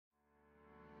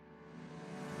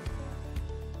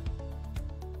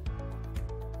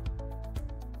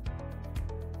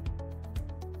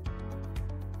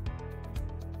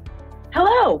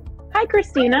Hi,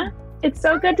 Kristina. It's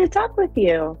so good to talk with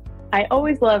you. I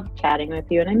always love chatting with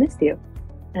you, and I miss you.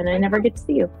 And I never get to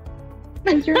see you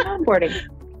because you're onboarding.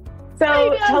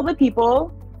 So tell the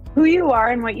people who you are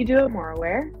and what you do at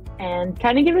Moraware, and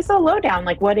kind of give us a lowdown,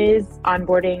 like what is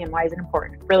onboarding and why is it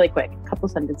important? Really quick, a couple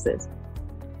sentences.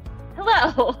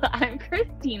 Hello, I'm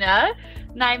Kristina,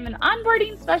 and I'm an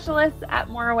onboarding specialist at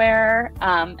Moraware.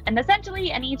 And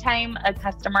essentially, anytime a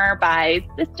customer buys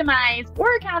Systemize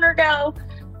or CounterGo,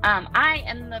 I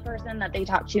am the person that they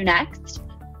talk to next,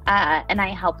 and I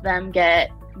help them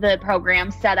get the program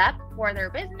set up for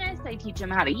their business. I teach them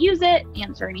how to use it,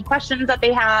 answer any questions that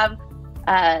they have,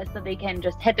 so they can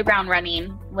just hit the ground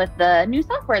running with the new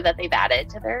software that they've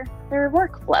added to their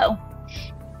workflow.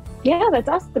 Yeah, that's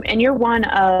awesome. And you're one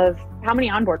of, how many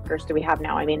onboarders do we have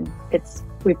now? I mean,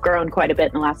 we've grown quite a bit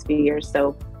in the last few years.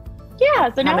 So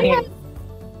yeah, so now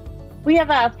we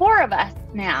have 4 of us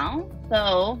now.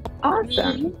 So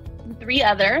awesome. Three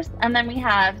others. And then we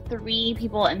have 3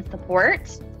 people in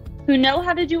support who know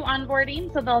how to do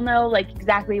onboarding. So they'll know like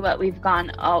exactly what we've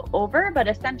gone over. But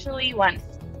essentially, once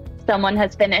someone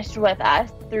has finished with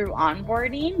us through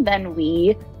onboarding, then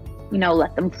we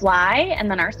let them fly, and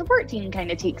then our support team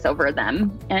kind of takes over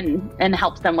them and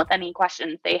helps them with any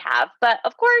questions they have. But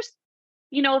of course,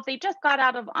 if they just got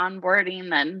out of onboarding,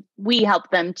 then we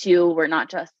help them too. We're not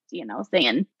just,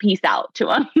 saying peace out to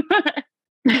them.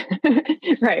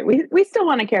 Right. We still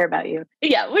want to care about you.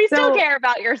 Yeah, we still care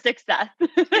about your success.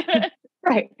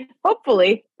 Right.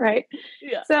 Hopefully. Right.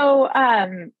 Yeah. So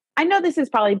I know this is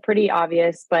probably pretty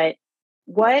obvious, but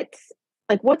what's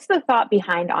the thought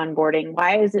behind onboarding?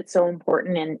 Why is it so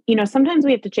important? And, sometimes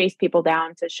we have to chase people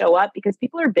down to show up because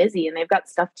people are busy and they've got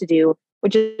stuff to do,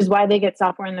 which is why they get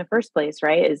software in the first place,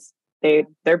 right? Is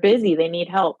they're busy, they need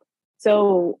help.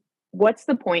 So what's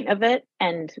the point of it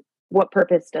and what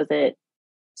purpose does it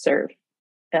serve?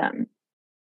 Yeah,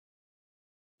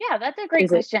 that's a great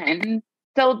question.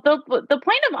 So the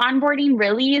point of onboarding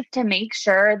really is to make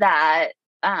sure that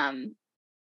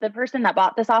the person that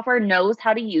bought the software knows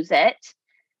how to use it.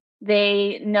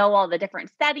 They know all the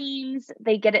different settings.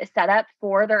 They get it set up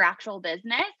for their actual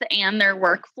business and their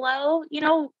workflow.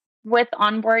 With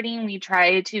onboarding, we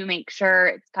try to make sure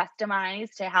it's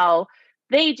customized to how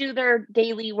they do their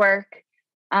daily work,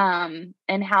 and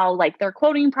how like their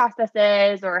quoting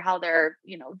processes or how their,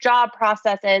 job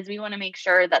processes. We want to make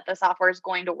sure that the software is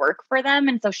going to work for them.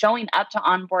 And so showing up to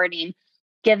onboarding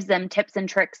gives them tips and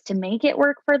tricks to make it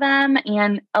work for them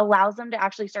and allows them to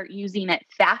actually start using it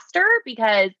faster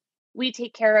because we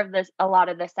take care of a lot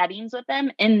of the settings with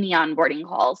them in the onboarding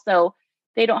call. So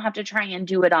they don't have to try and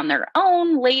do it on their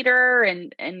own later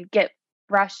and get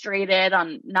frustrated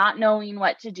on not knowing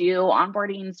what to do.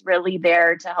 Onboarding is really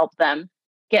there to help them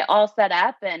get all set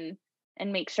up and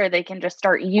make sure they can just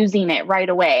start using it right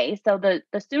away. So the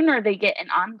sooner they get in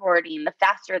onboarding, the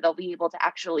faster they'll be able to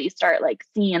actually start like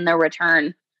seeing the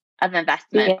return of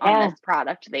investment on this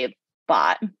product they've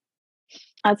bought.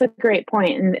 That's a great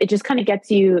point. And it just kind of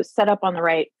gets you set up on the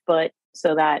right foot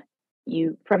so that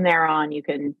from there on, you're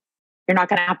not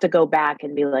going to have to go back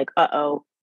and be like, uh-oh,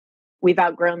 we've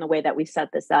outgrown the way that we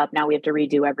set this up. Now we have to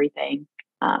redo everything.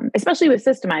 Especially with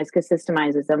Systemize, because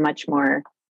Systemize is a much more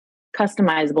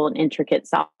customizable and intricate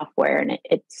software, and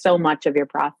it's so much of your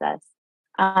process.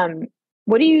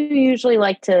 What do you usually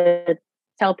like to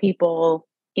tell people,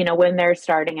 when they're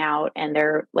starting out and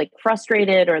they're like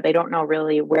frustrated or they don't know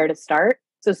really where to start?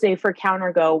 So say for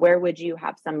CounterGo, where would you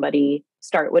have somebody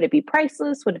start? Would it be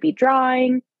priceless? Would it be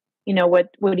drawing? What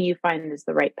do you find is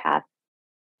the right path?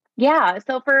 Yeah.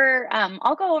 So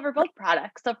I'll go over both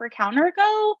products. So for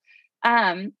CounterGo,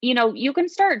 you can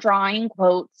start drawing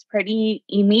quotes pretty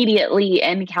immediately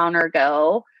in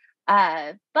CounterGo.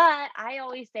 But I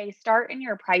always say start in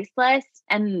your price list.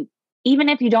 And even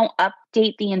if you don't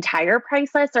update the entire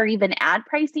price list or even add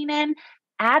pricing in,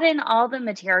 add in all the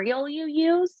material you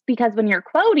use, because when you're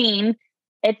quoting,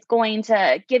 it's going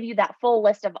to give you that full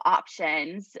list of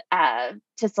options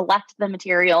to select the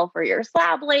material for your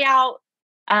slab layout,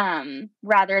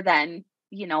 rather than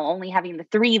only having the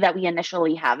 3 that we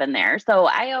initially have in there. So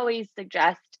I always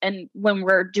suggest, and when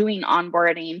we're doing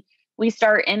onboarding, we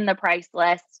start in the price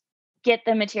list, get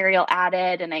the material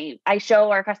added, and I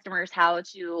show our customers how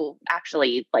to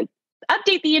actually like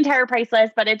update the entire price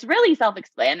list, but it's really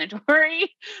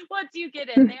self-explanatory. Once you get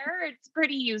in there, it's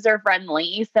pretty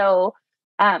user-friendly. So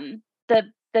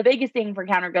the biggest thing for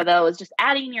CounterGo though is just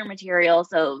adding your material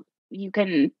so you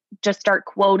can just start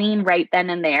quoting right then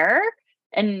and there.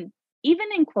 And even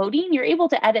in quoting, you're able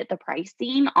to edit the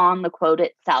pricing on the quote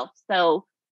itself. So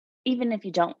even if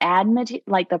you don't add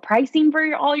like the pricing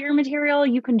for all your material,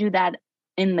 you can do that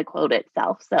in the quote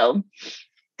itself. So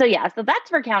yeah, so that's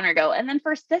for CounterGo. And then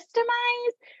for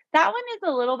Systemize, that one is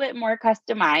a little bit more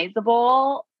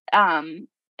customizable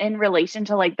in relation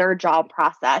to like their job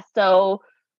process. So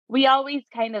we always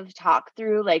kind of talk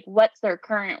through like what's their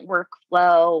current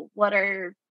workflow, what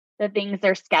are the things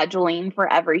they're scheduling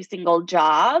for every single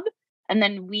job. And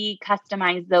then we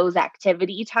customize those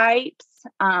activity types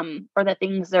or the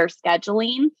things they're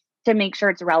scheduling to make sure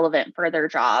it's relevant for their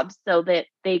jobs so that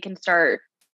they can start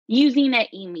using it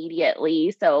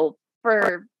immediately. So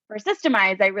for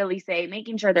Systemize, I really say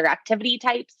making sure their activity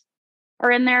types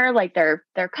are in there, like their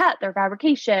cut, their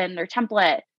fabrication, their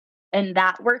template, and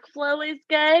that workflow is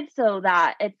good so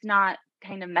that it's not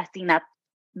kind of messing up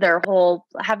their whole,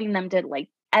 having them to like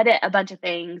edit a bunch of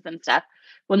things and stuff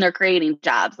when they're creating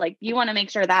jobs. Like you want to make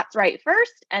sure that's right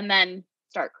first and then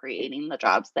start creating the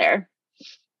jobs there.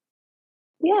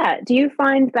 Yeah. Do you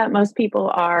find that most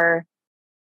people are,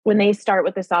 when they start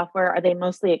with the software, are they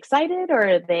mostly excited or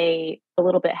are they a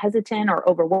little bit hesitant or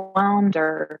overwhelmed,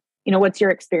 or, what's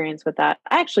your experience with that?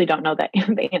 I actually don't know the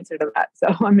answer to that, so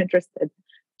I'm interested.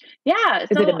 Yeah. Is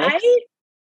it a mix?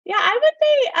 I would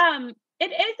say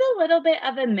it is a little bit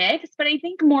of a mix, but I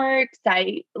think more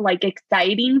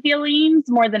exciting feelings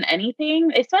more than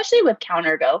anything, especially with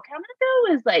CounterGo.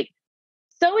 CounterGo is like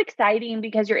so exciting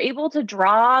because you're able to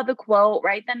draw the quote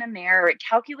right then and there. It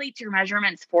calculates your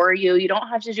measurements for you. You don't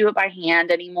have to do it by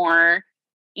hand anymore.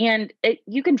 And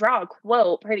you can draw a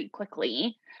quote pretty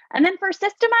quickly. And then for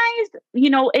Systemize,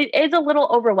 it is a little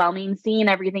overwhelming seeing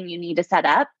everything you need to set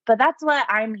up, but that's what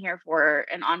I'm here for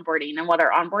in onboarding and what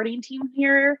our onboarding team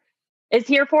here is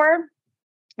here for.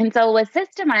 And so with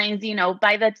Systemize,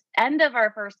 by the end of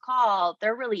our first call,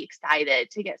 they're really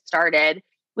excited to get started.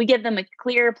 We give them a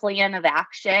clear plan of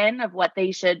action of what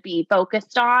they should be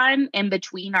focused on in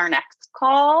between our next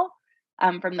call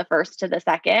from the first to the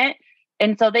second.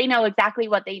 And so they know exactly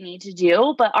what they need to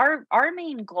do. But our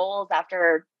main goals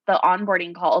after the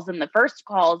onboarding calls and the first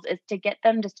calls is to get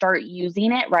them to start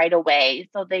using it right away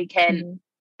so they can,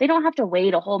 they don't have to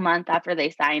wait a whole month after they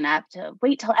sign up to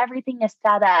wait till everything is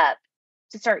set up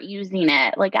to start using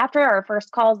it. Like after our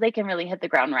first calls, they can really hit the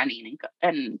ground running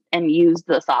and use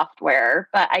the software.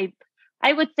 But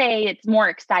I would say it's more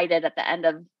excited at the end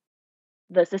of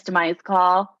the Systemize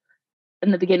call. In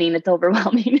the beginning, it's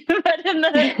overwhelming, but in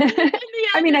the end,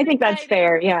 I mean, I think that's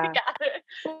fair. Yeah.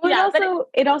 Well,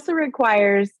 it also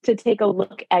requires to take a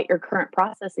look at your current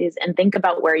processes and think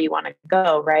about where you want to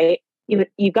go, right?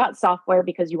 You've got software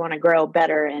because you want to grow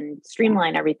better and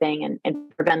streamline everything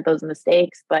and prevent those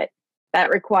mistakes, but that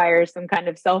requires some kind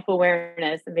of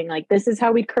self-awareness and being like, this is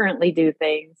how we currently do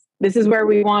things. This is where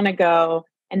we want to go.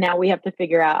 And now we have to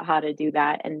figure out how to do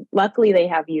that. And luckily they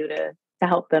have you to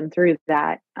help them through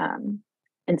that.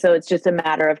 And so it's just a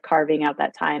matter of carving out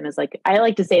that time. As like, I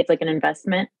like to say it's like an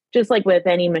investment, just like with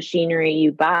any machinery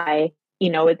you buy,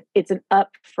 it's an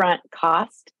upfront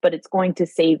cost, but it's going to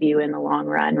save you in the long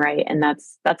run. Right. And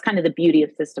that's kind of the beauty of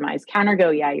Systemize.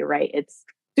 CounterGo, yeah, you're right. It's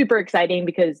super exciting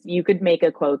because you could make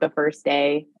a quote the first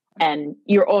day and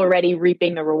you're already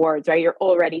reaping the rewards, right? You're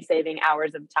already saving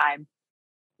hours of time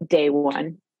day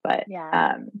one. But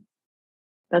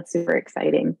that's super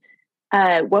exciting.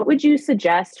 What would you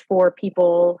suggest for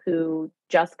people who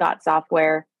just got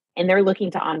software and they're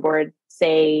looking to onboard,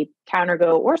 say,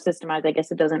 CounterGo or Systemize? I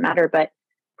guess it doesn't matter, but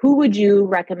who would you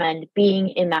recommend being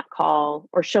in that call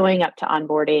or showing up to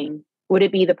onboarding? Would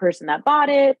it be the person that bought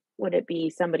it? Would it be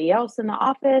somebody else in the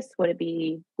office? Would it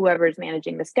be whoever's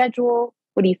managing the schedule?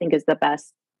 What do you think is the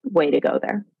best way to go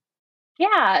there?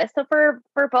 Yeah. So for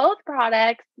both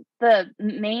products, the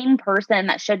main person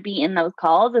that should be in those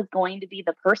calls is going to be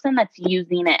the person that's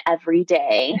using it every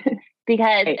day.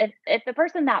 Because if the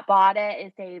person that bought it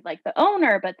is, say, like the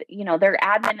owner, but their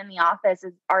admin in the office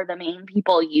are the main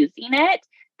people using it,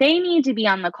 they need to be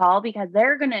on the call because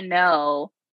they're going to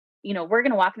know, we're going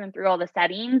to walk them through all the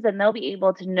settings and they'll be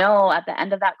able to know at the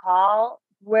end of that call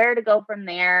where to go from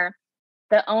there.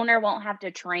 The owner won't have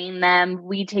to train them.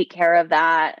 We take care of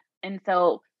that. And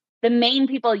so the main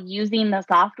people using the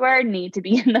software need to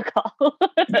be in the call.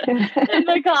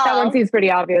 That one seems pretty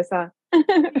obvious, huh?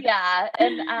 Yeah.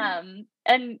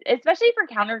 And especially for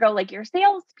CounterGo, like your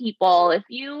salespeople, if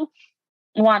you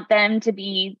want them to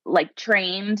be like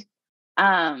trained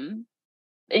in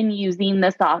using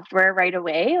the software right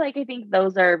away, like I think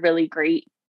those are really great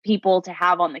people to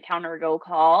have on the CounterGo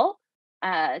call.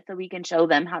 So we can show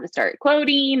them how to start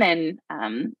quoting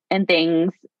and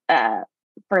things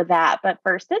for that. But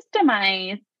for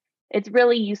Systemize, it's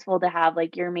really useful to have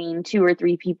like your main 2 or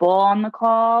 3 people on the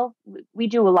call. We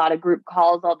do a lot of group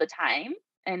calls all the time.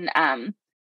 And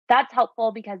that's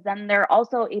helpful because then they're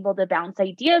also able to bounce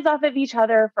ideas off of each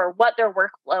other for what their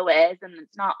workflow is. And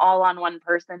it's not all on one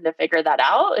person to figure that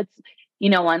out. It's,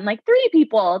 on like 3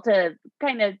 people to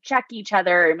kind of check each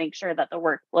other and make sure that the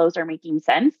workflows are making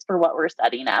sense for what we're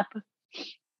setting up.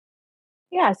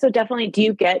 Yeah. So definitely, do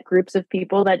you get groups of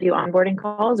people that do onboarding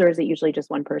calls, or is it usually just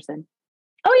one person?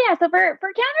 Oh yeah. So for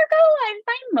CounterGo, I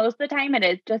find most of the time it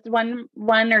is just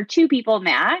one or 2 people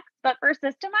max. But for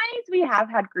Systemize, we have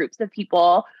had groups of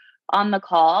people on the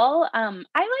call. I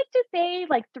like to say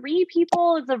like 3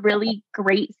 people is a really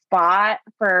great spot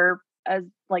for as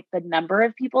like the number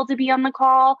of people to be on the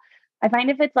call. I find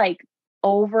if it's like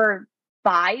over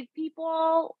 5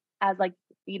 people, as like,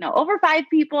 over 5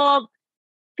 people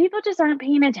just aren't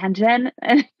paying attention.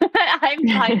 I'm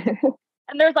fine.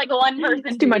 And there's like one person.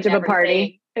 It's too much of a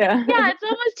party. Yeah. Yeah, it's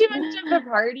almost too much of a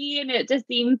party. And it just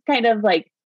seems kind of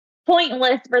like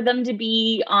pointless for them to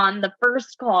be on the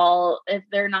first call if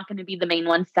they're not going to be the main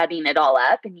one setting it all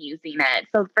up and using it.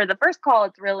 So for the first call,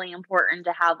 it's really important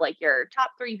to have like your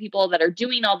top 3 people that are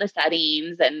doing all the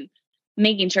settings and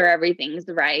making sure everything's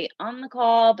right on the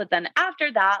call. But then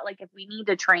after that, like if we need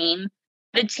to train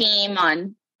the team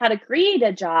on how to create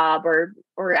a job or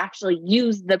actually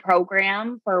use the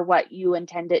program for what you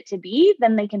intend it to be,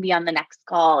 then they can be on the next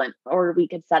call, or we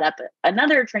could set up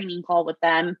another training call with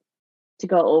them to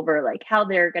go over like how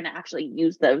they're going to actually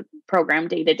use the program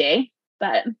day to day.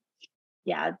 But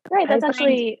yeah, right. That's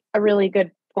actually a really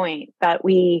good point that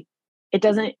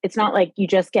it's not like you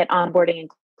just get onboarding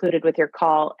included with your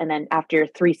call and then after your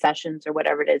 3 sessions or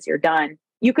whatever it is, you're done.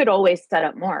 You could always set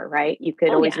up more, right? You could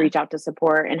always reach out to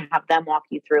support and have them walk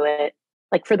you through it.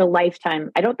 Like for the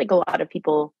lifetime, I don't think a lot of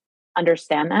people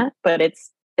understand that, but it's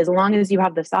as long as you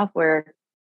have the software,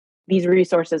 these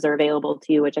resources are available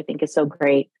to you, which I think is so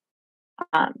great.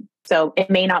 So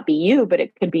it may not be you, but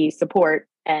it could be support,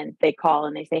 and they call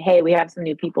and they say, hey, we have some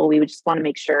new people. We would just want to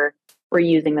make sure we're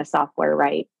using the software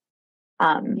right.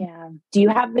 Do you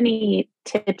have any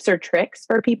tips or tricks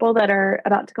for people that are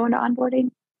about to go into onboarding?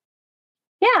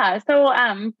 Yeah. So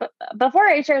before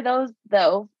I share those,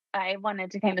 though, I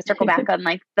wanted to kind of circle back on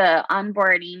like the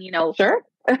onboarding. Sure.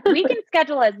 We can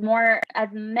schedule as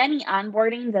many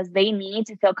onboardings as they need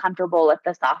to feel comfortable with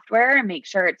the software and make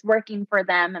sure it's working for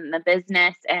them and the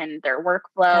business and their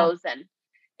workflows.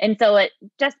 And so it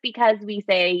just because we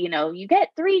say, you get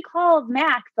 3 calls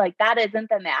max, like that isn't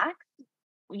the max.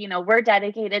 We're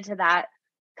dedicated to that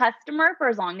customer for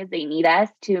as long as they need us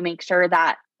to make sure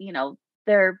that,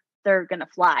 they're going to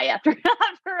fly after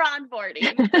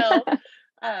onboarding. So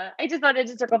I just wanted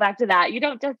to circle back to that. You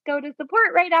don't just go to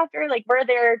support right after. Like we're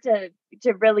there to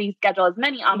really schedule as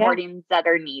many onboardings that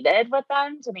are needed with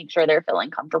them to make sure they're feeling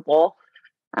comfortable.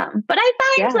 But I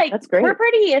find we're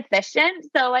pretty efficient.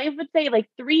 So I would say like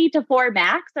 3 to 4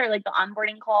 max are like the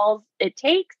onboarding calls it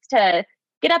takes to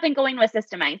get up and going with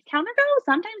Systemize. CounterGo,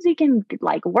 sometimes we can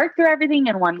like work through everything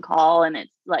in one call and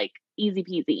it's like easy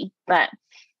peasy. But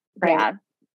yeah.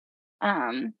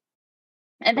 And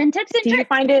then tips and tricks. Do you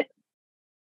find it?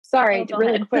 Sorry,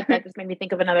 really quick. That just made me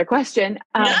think of another question.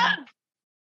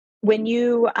 When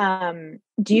you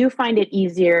do you find it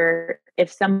easier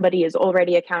if somebody is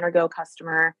already a CounterGo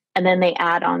customer and then they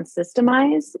add on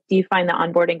Systemize? Do you find the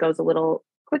onboarding goes a little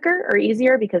quicker or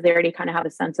easier because they already kind of have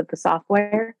a sense of the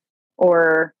software,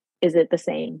 or is it the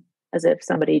same as if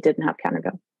somebody didn't have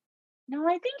CounterGo? No,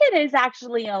 I think it is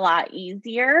actually a lot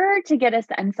easier to get a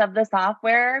sense of the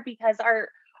software because our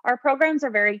programs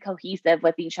are very cohesive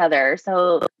with each other.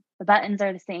 So the buttons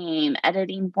are the same,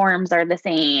 editing forms are the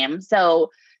same.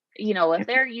 So, if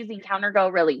they're using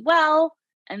CounterGo really well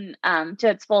and to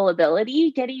its full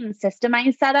ability, getting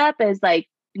Systemize set up is like,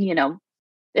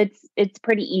 it's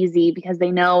pretty easy because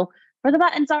they know where the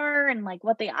buttons are and like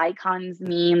what the icons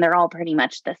mean. They're all pretty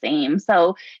much the same.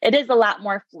 So it is a lot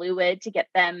more fluid to get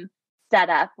them set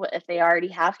up if they already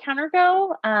have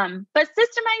CounterGo. But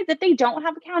Systemize, if they don't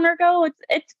have a CounterGo,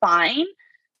 it's fine.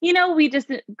 We just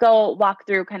go walk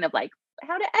through kind of like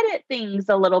how to edit things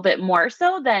a little bit more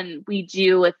so than we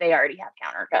do if they already have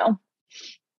CounterGo.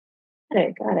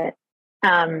 Got it.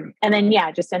 And then,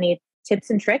 just any tips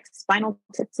and tricks, final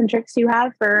tips and tricks you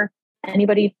have for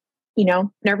anybody,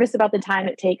 nervous about the time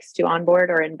it takes to onboard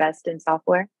or invest in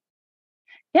software?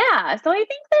 Yeah. So I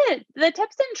think that the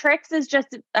tips and tricks is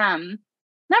just,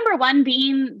 number one,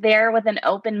 being there with an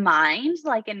open mind,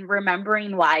 like in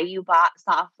remembering why you bought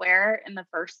software in the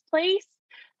first place.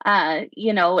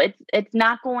 It's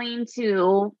not going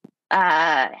to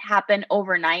happen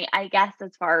overnight, I guess,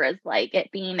 as far as like it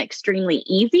being extremely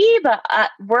easy, but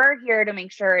we're here to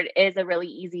make sure it is a really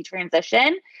easy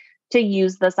transition to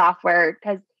use the software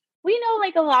because we know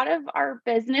like a lot of our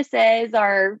businesses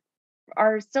are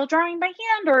still drawing by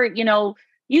hand, or,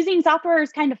 using software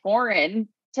is kind of foreign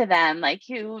to them. Like,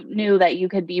 who knew that you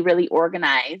could be really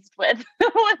organized with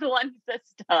with one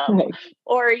system, Right.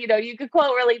 or, you could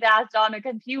quote really fast on a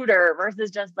computer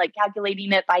versus just like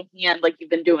calculating it by hand like you've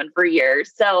been doing for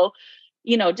years. So,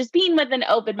 just being with an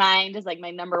open mind is like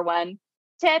my number one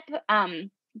tip.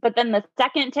 But then the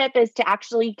second tip is to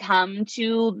actually come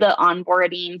to the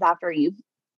onboardings after you've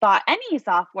bought any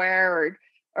software,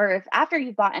 or if after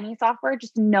you've bought any software,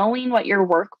 just knowing what your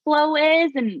workflow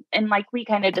is. And like we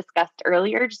kind of discussed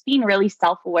earlier, just being really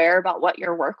self-aware about what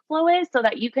your workflow is so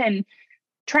that you can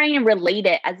try and relate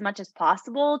it as much as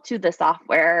possible to the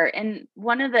software. And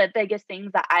one of the biggest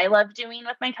things that I love doing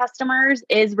with my customers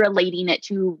is relating it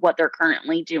to what they're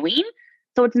currently doing.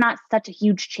 So it's not such a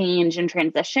huge change and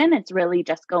transition. It's really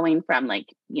just going from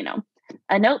like,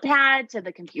 a notepad to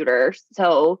the computer.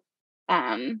 So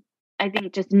I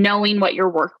think just knowing what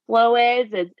your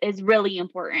workflow is really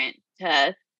important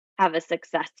to have a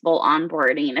successful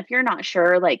onboarding. If you're not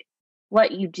sure like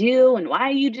what you do and why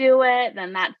you do it,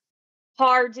 then that's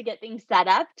hard to get things set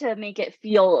up to make it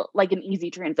feel like an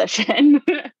easy transition.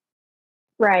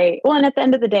 Right. Well, and at the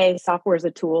end of the day, software is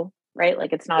a tool, right?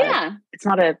 Like it's not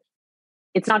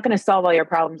going to solve all your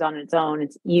problems on its own.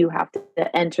 It's you have to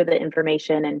enter the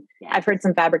information. And I've heard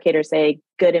some fabricators say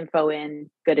good info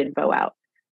in, good info out.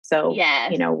 So,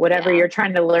 whatever you're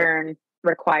trying to learn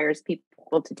requires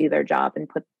people to do their job and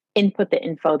input the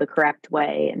info the correct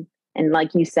way. And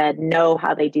like you said, know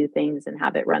how they do things and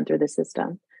have it run through the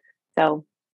system. So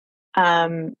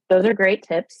those are great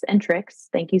tips and tricks.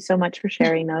 Thank you so much for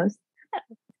sharing those.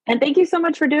 And thank you so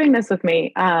much for doing this with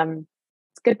me.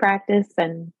 It's good practice,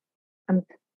 and I'm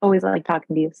always like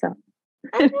talking to you. So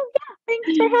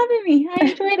thanks for having me. I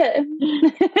enjoyed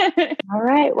it. All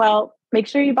right. Well, make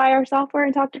sure you buy our software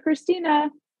and talk to Kristina.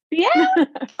 Yeah,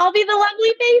 I'll be the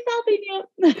lovely face helping you.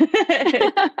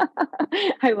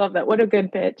 I love that. What a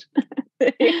good pitch.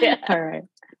 Yeah. All right.